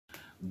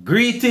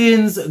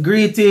Greetings,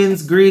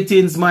 greetings,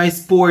 greetings, my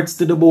sports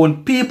to the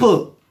bone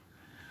people.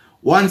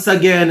 Once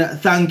again,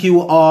 thank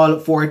you all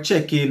for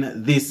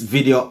checking this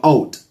video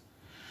out.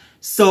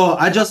 So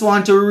I just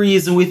want to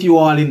reason with you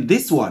all in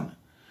this one.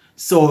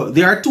 So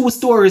there are two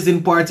stories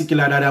in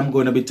particular that I'm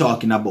going to be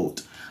talking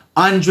about.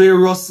 Andre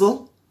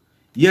Russell,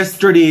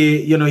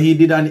 yesterday, he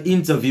did an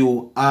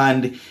interview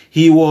and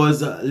he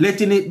was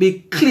letting it be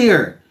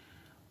clear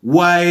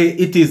why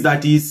it is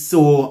that he's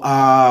so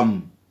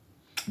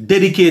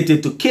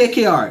dedicated to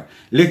KKR,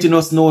 letting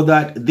us know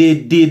that they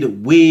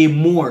did way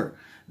more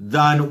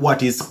than what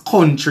his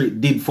country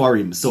did for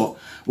him. So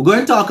we're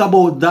going to talk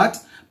about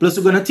that. Plus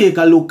we're going to take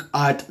a look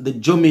at the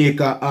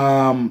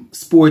Jamaica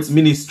sports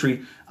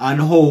ministry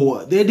and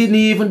how they didn't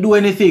even do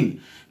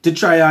anything to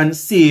try and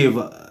save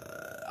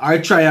or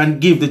try and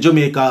give the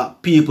Jamaica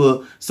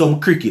people some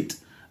cricket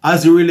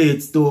as it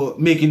relates to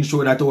making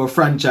sure that our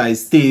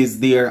franchise stays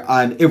there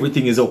and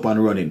everything is up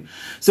and running.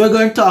 So we're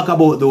going to talk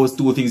about those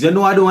two things. I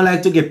don't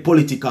like to get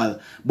political,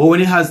 but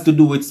when it has to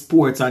do with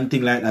sports and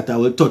things like that, I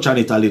will touch on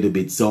it a little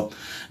bit. So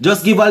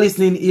just give a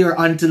listening ear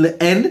until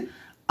the end,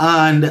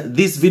 and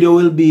this video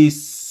will be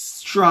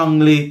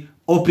strongly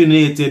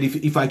opinionated,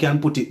 if I can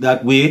put it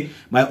that way.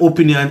 My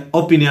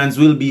opinions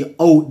will be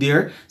out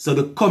there, so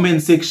the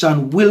comment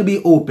section will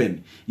be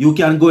open. You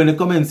can go in the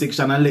comment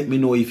section and let me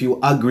know if you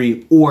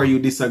agree or you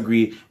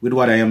disagree with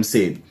what I am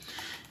saying.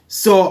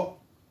 So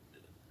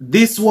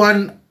this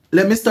one,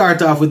 let me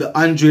start off with the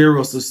Andre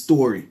Russell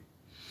story.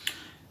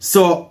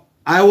 So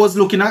I was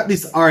looking at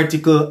this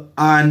article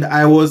and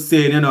I was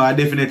saying, I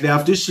definitely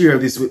have to share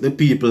this with the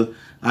people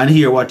and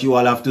hear what you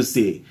all have to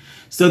say.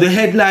 So the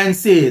headline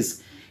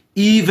says,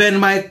 even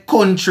my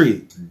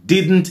country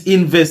didn't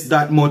invest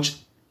that much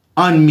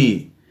on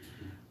me.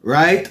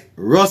 Right?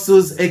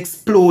 Russell's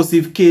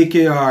explosive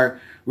KKR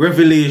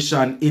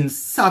revelation in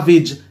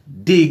savage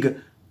dig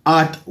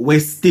at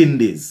West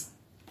Indies.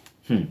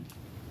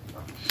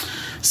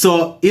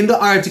 So in the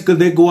article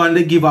they go and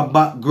they give a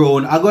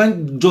background. I'm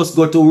going to just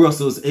go to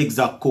Russell's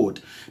exact quote.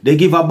 They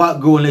give a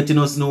background letting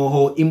us know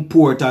how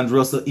important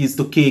Russell is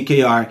to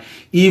KKR.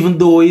 Even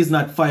though he's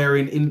not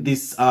firing in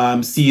this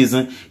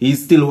season,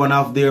 he's still one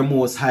of their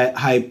most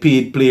high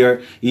paid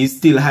player. He's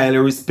still highly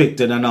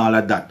respected and all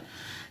of that.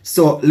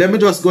 So let me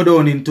just go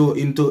down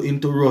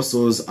into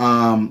Russell's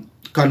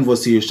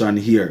conversation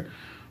here,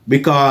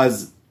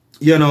 because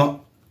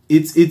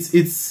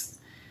it's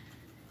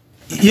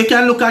you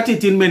can look at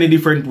it in many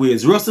different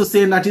ways. Russell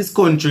saying that his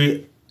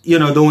country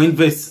don't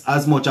invest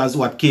as much as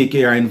what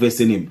KKR invests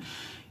in him.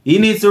 He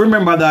needs to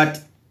remember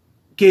that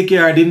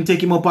KKR didn't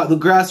take him up at the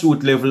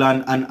grassroots level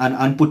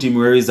and put him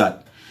where he's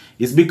at.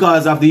 It's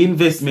because of the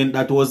investment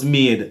that was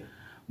made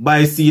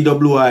by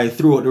CWI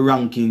throughout the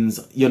rankings,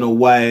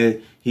 while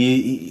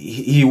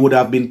he would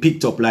have been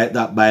picked up like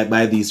that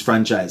by these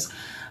franchise.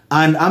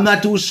 And I'm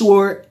not too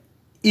sure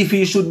if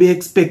he should be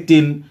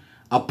expecting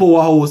a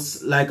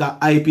powerhouse like an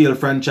IPL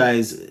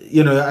franchise.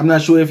 I'm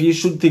not sure if you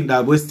should think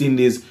that West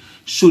Indies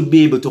should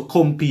be able to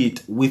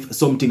compete with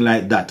something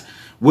like that.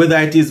 Whether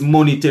it is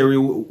monetary,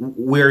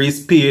 where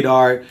he's paid,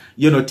 or,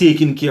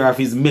 taking care of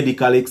his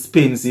medical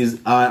expenses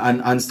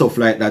and stuff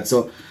like that.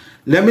 So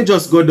let me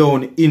just go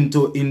down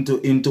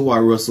into what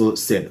Russell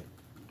said,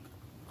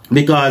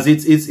 because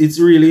it's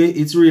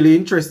really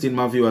interesting,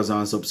 my viewers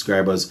and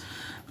subscribers.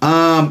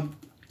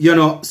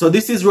 So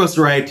this is Russ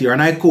right here,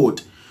 and I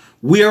quote,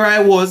 "Where I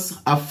was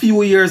a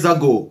few years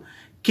ago,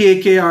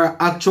 KKR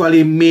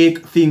actually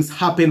make things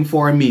happen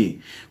for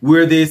me,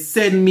 where they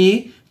send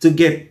me to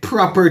get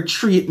proper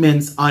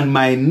treatments on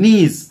my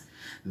knees.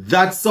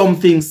 That's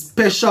something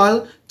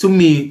special to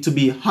me, to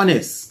be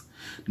honest.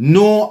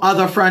 No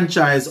other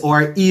franchise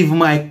or even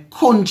my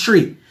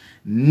country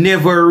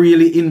never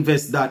really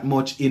invest that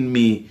much in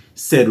me,"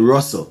 said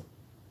Russell.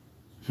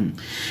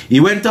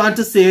 He went on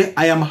to say,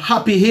 "I am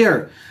happy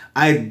here.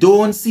 I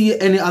don't see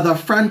any other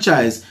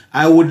franchise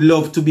I would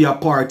love to be a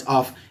part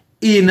of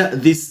in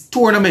this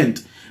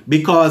tournament,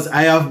 because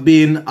I have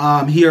been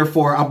here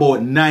for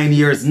about 9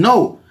 years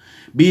now.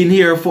 Being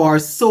here for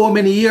so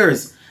many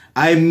years,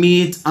 I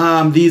meet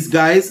these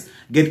guys,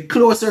 get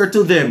closer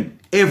to them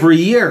every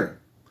year."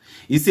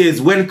 He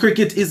says, "When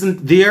cricket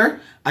isn't there,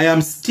 I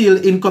am still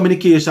in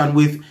communication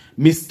with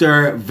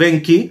Mr.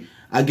 Venki."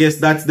 I guess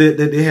that's the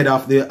head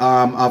of the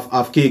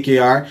of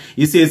KKR.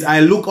 He says,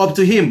 "I look up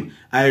to him.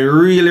 I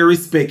really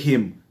respect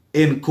him."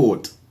 End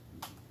quote.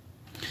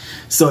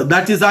 So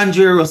that is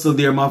Andre Russell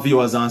there, my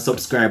viewers and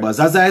subscribers.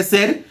 As I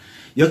said,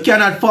 you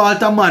cannot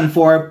fault a man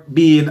for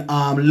being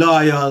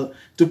loyal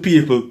to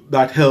people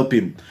that help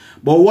him.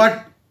 But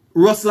what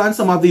Russell and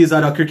some of these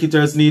other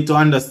cricketers need to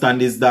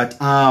understand is that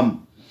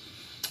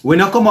when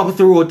you come up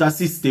throughout a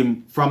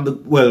system from the,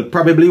 well,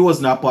 probably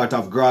was not part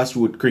of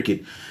grassroots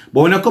cricket,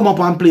 but when you come up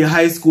and play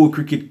high school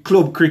cricket,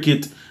 club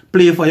cricket,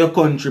 play for your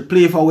country,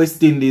 play for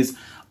West Indies,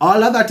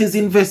 all of that is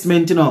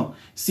investment,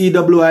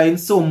 CWI in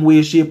some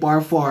way, shape or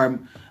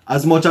form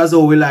as much as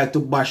how we like to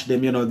bash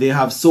them, you know, they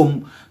have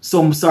some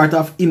sort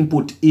of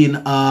input in,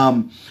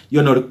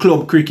 you know, the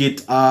club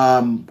cricket,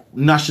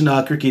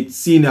 national cricket,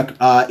 senior,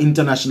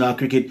 international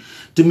cricket,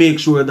 to make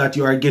sure that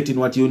you are getting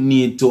what you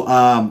need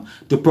to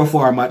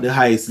perform at the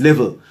highest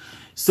level.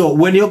 So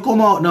when you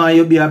come out now,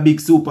 you'll be a big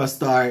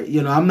superstar.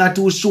 You know, I'm not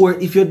too sure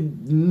if you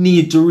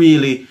need to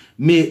really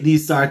make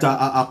these sort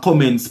of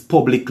comments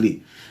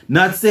publicly.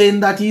 Not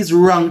saying that he's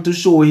wrong to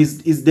show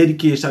his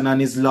dedication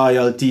and his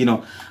loyalty, you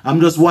know. I'm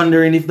just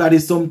wondering if that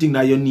is something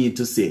that you need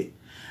to say.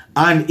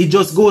 And it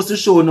just goes to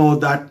show now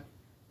that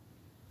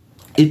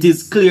it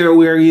is clear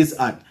where he's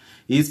at.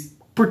 He's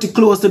pretty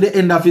close to the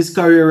end of his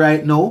career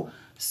right now.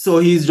 So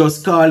he's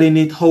just calling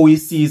it how he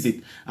sees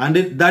it. And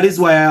that is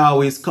why I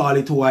always call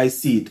it how I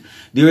see it.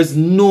 There is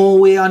no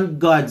way on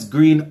God's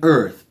green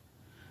earth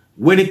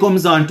when it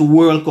comes on to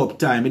World Cup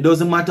time. It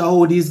doesn't matter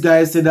how these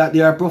guys say that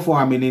they are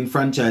performing in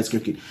franchise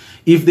cricket.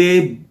 If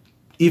they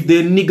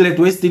neglect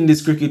West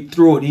Indies cricket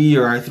throughout the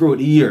year or throughout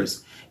the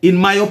years, in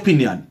my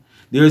opinion,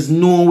 there is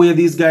no way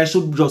these guys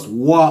should just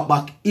walk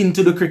back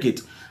into the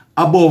cricket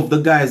above the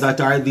guys that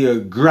are there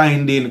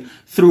grinding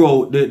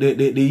throughout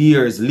the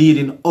years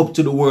leading up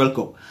to the World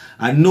Cup.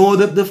 I know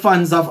that the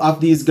fans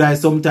of these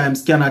guys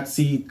sometimes cannot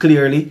see it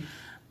clearly,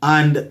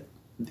 and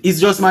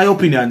it's just my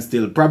opinion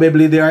still.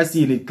 Probably they are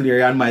seeing it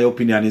clearly and my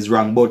opinion is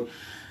wrong. But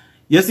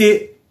you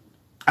see,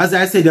 as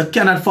I said, you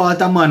cannot fault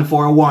a man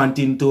for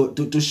wanting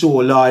to show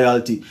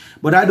loyalty.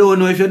 But I don't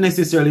know if you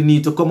necessarily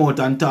need to come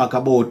out and talk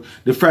about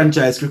the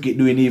franchise cricket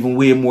doing even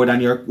way more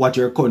than what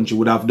your country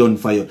would have done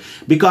for you.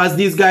 Because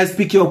these guys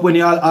pick you up when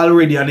you're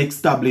already an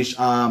established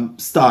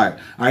star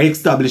or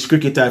established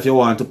cricketer, if you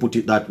want to put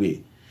it that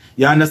way.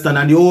 You understand?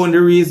 And the only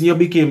reason you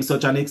became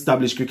such an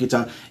established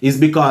cricketer is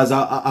because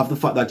of the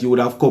fact that you would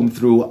have come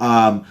through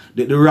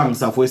the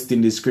ranks of West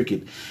Indies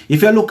cricket.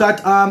 If you look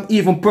at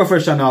even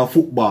professional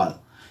football,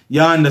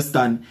 you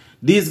understand,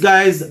 these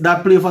guys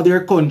that play for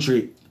their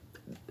country,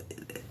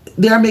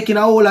 they are making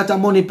a whole lot of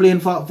money playing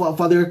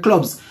for their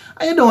clubs.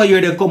 And you don't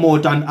hear them come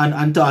out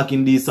and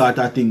talking these sort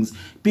of things.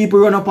 People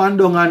run up and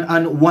down,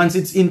 and once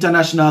it's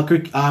international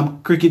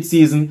cricket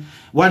season,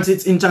 once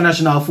it's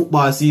international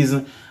football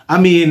season, I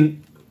mean,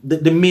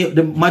 the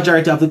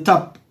majority of the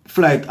top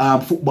flight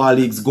football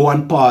leagues go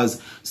on pause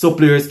so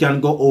players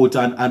can go out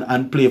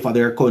and play for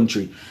their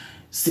country.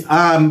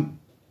 The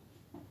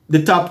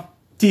top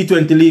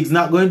T20 leagues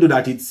not going to do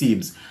that, it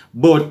seems.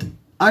 But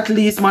at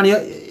least, man,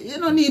 you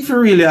don't need to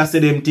really say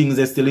them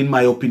things still, in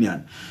my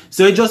opinion.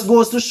 So it just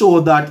goes to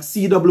show that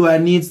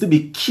CWI needs to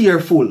be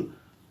careful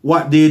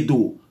what they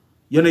do.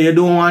 You know, you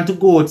don't want to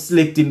go out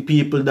selecting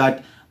people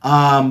that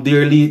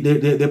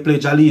they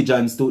pledge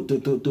allegiance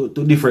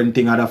to different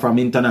things other from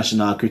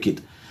international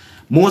cricket.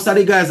 Most of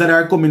the guys that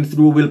are coming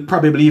through will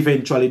probably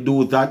eventually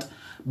do that,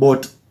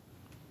 but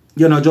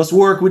you know, just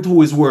work with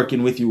who is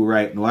working with you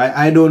right now.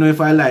 I don't know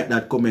if I like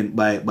that comment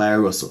by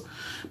Russell,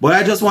 but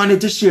I just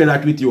wanted to share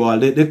that with you all.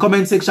 The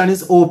comment section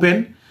is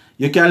open.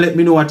 You can let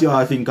me know what you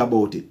all think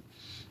about it.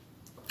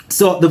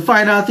 So the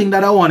final thing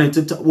that I want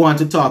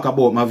to talk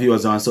about, my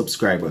viewers and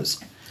subscribers,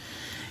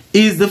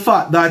 is the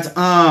fact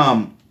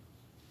that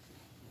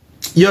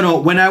you know,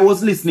 when I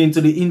was listening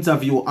to the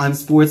interview on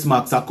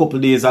Sportsmax a couple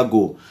days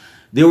ago,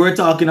 they were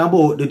talking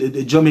about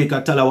the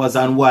Jamaica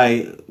Tallawahs and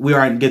why we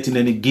aren't getting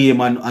any game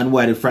and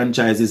why the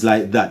franchise is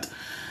like that.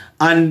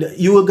 And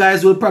you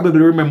guys will probably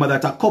remember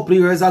that a couple of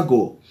years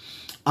ago,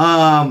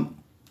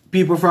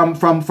 people from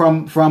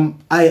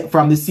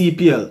the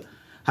CPL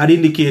had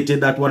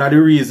indicated that one of the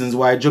reasons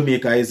why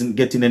Jamaica isn't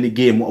getting any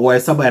game, why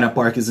Sabina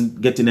Park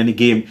isn't getting any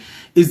game,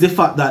 is the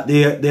fact that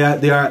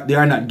they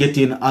are not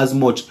getting as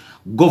much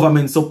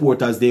government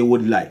support as they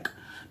would like.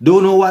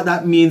 Don't know what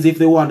that means, if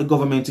they want the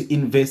government to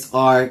invest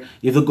or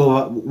if the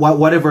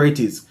whatever it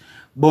is.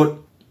 But,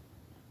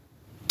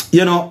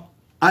 you know,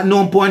 at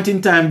no point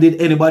in time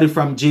did anybody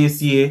from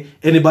JCA,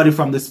 anybody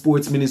from the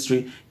sports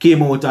ministry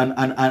came out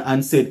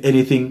and said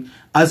anything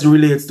as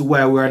relates to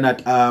why we are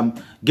not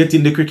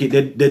getting the cricket.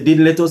 They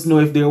didn't let us know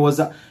if there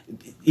was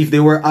if they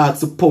were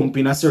asked to pump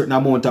in a certain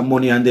amount of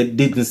money and they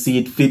didn't see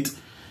it fit.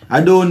 I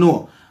don't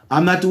know.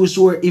 I'm not too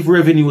sure if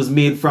revenues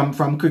made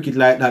from cricket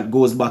like that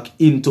goes back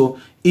into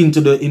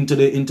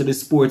the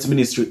sports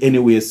ministry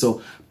anyway.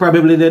 So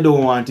probably they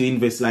don't want to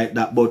invest like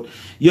that. But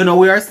you know,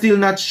 we are still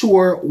not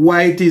sure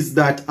why it is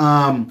that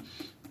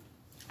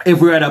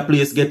every other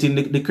place getting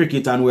the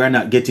cricket and we are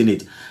not getting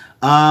it.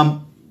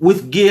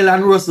 With Gale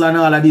and Russell and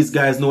all of these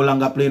guys no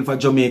longer playing for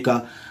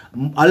Jamaica,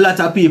 a lot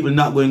of people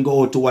not going to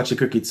go out to watch the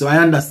cricket. So I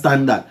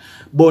understand that.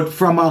 But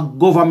from a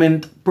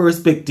government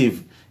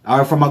perspective,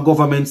 or from a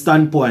government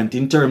standpoint,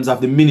 in terms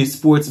of the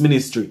sports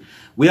ministry,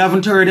 we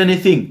haven't heard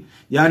anything.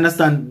 You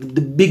understand?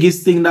 The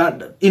biggest thing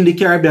that in the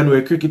Caribbean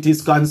where cricket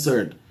is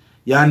concerned,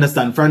 you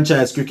understand,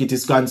 franchise cricket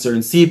is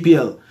concerned,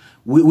 CPL,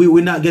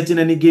 we're not getting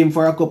any game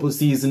for a couple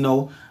seasons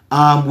now.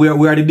 We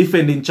are the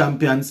defending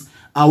champions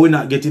and we're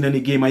not getting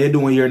any game, and you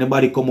don't hear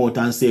anybody come out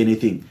and say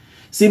anything.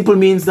 Simple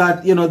means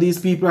that, you know, these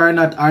people are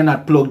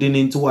not plugged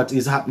into what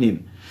is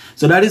happening.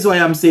 So that is why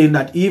I'm saying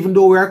that even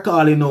though we are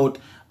calling out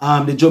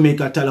the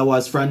Jamaica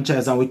Tallawahs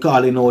franchise, and we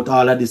calling out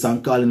all of this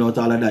and calling out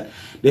all of that.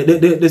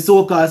 The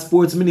so-called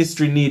sports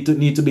ministry need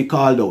to be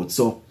called out.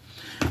 So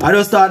I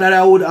just thought that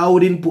I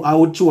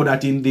would throw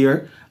that in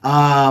there.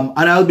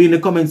 And I'll be in the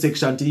comment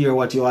section to hear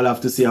what you all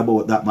have to say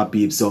about that, my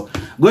peeps. So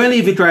go and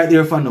leave it right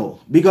there for now.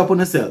 Big up on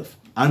yourself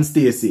and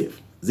stay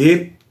safe.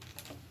 Zane?